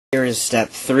Here is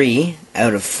step 3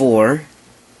 out of 4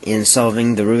 in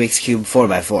solving the Rubik's Cube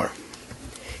 4x4.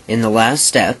 In the last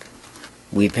step,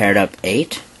 we paired up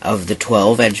 8 of the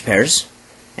 12 edge pairs,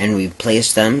 and we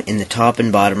placed them in the top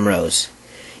and bottom rows.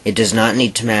 It does not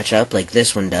need to match up like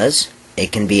this one does.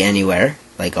 It can be anywhere,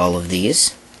 like all of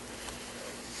these.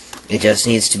 It just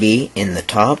needs to be in the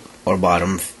top or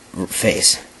bottom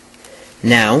face.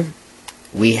 Now,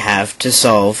 we have to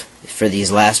solve for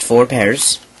these last 4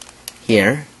 pairs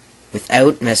here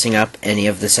without messing up any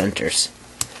of the centers.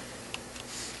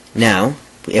 Now,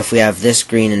 if we have this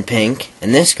green and pink,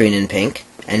 and this green and pink,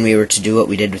 and we were to do what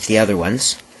we did with the other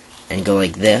ones, and go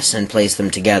like this and place them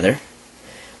together,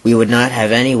 we would not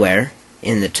have anywhere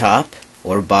in the top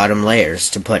or bottom layers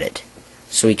to put it.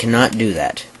 So we cannot do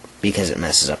that, because it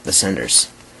messes up the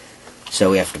centers.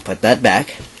 So we have to put that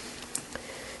back,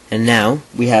 and now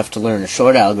we have to learn a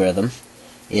short algorithm.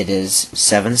 It is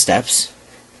 7 steps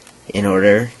in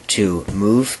order to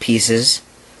move pieces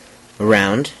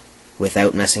around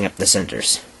without messing up the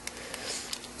centers.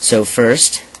 So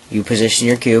first, you position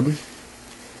your cube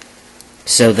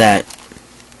so that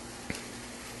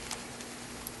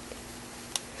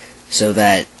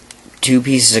two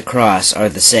pieces across are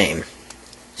the same.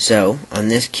 So, on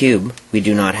this cube, we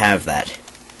do not have that.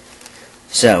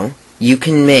 So, you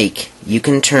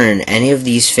can turn any of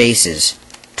these faces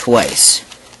twice,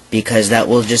 because that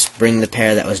will just bring the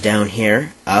pair that was down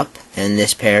here up, and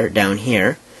this pair down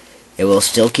here. It will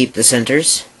still keep the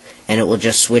centers, and it will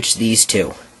just switch these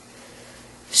two.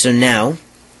 So now,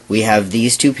 we have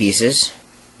these two pieces,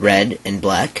 red and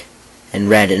black, and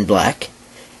red and black,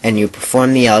 and you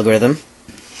perform the algorithm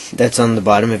that's on the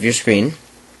bottom of your screen,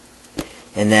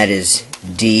 and that is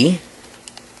D,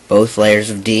 both layers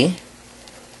of D,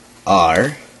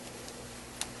 R,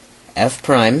 F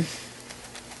prime,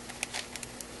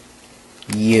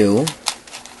 U,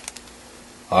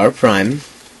 R prime,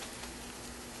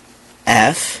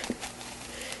 F,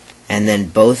 and then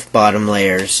both bottom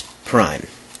layers prime.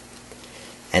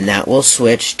 And that will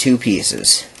switch 2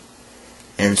 pieces.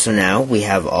 And so now we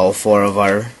have all 4 of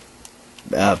our,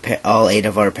 all 8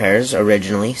 of our pairs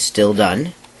originally still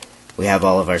done. We have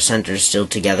all of our centers still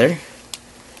together.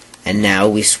 And now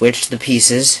we switch the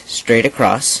pieces straight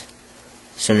across.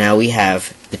 So now we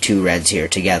have the 2 reds here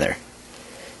together.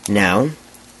 Now,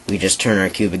 we just turn our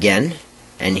cube again,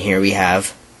 and here we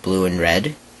have blue and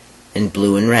red, and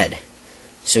blue and red.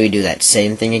 So we do that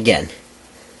same thing again.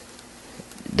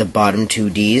 The bottom 2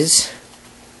 D's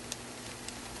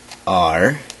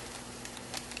are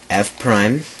F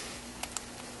prime,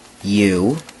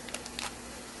 U,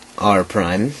 R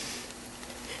prime,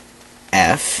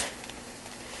 F,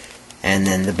 and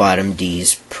then the bottom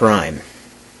D's prime.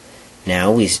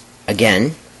 Now we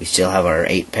still have our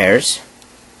 8 pairs,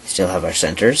 still have our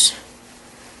centers,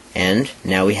 and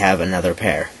now we have another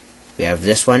pair. We have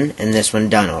this one and this one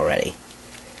done already.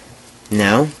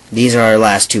 Now, these are our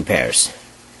last 2 pairs.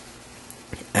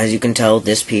 As you can tell,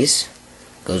 this piece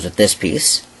goes with this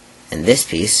piece, and this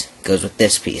piece goes with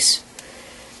this piece.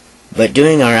 But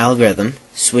doing our algorithm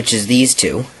switches these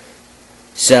 2,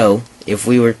 so if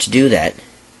we were to do that,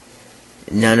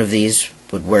 none of these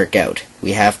would work out.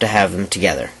 We have to have them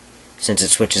together, since it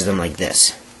switches them like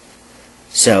this.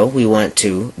 So we want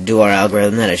to do our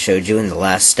algorithm that I showed you in the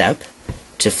last step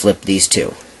to flip these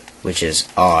 2, which is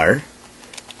R,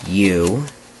 U,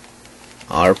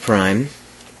 R prime,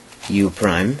 U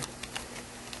prime,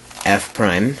 F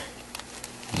prime,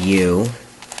 U,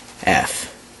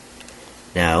 F.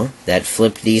 Now, that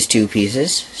flipped these 2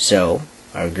 pieces, so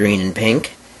our green and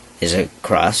pink is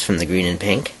across from the green and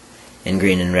pink, and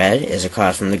green and red is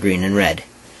across from the green and red.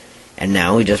 And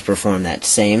now we just perform that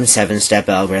same 7-step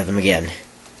algorithm again.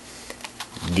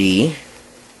 D,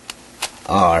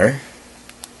 R,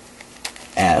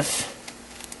 F,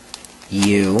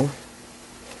 U,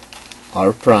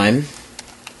 R prime,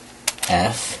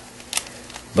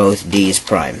 F, both D's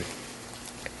prime.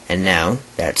 And now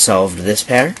that solved this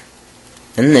pair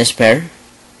and this pair,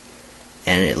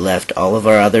 and it left all of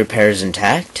our other pairs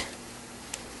intact,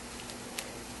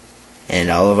 and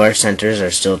all of our centers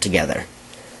are still together.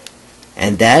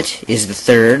 And that is the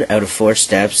 3rd out of 4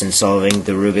 steps in solving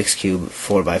the Rubik's Cube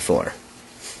 4x4.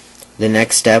 The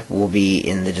next step will be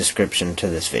in the description to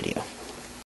this video.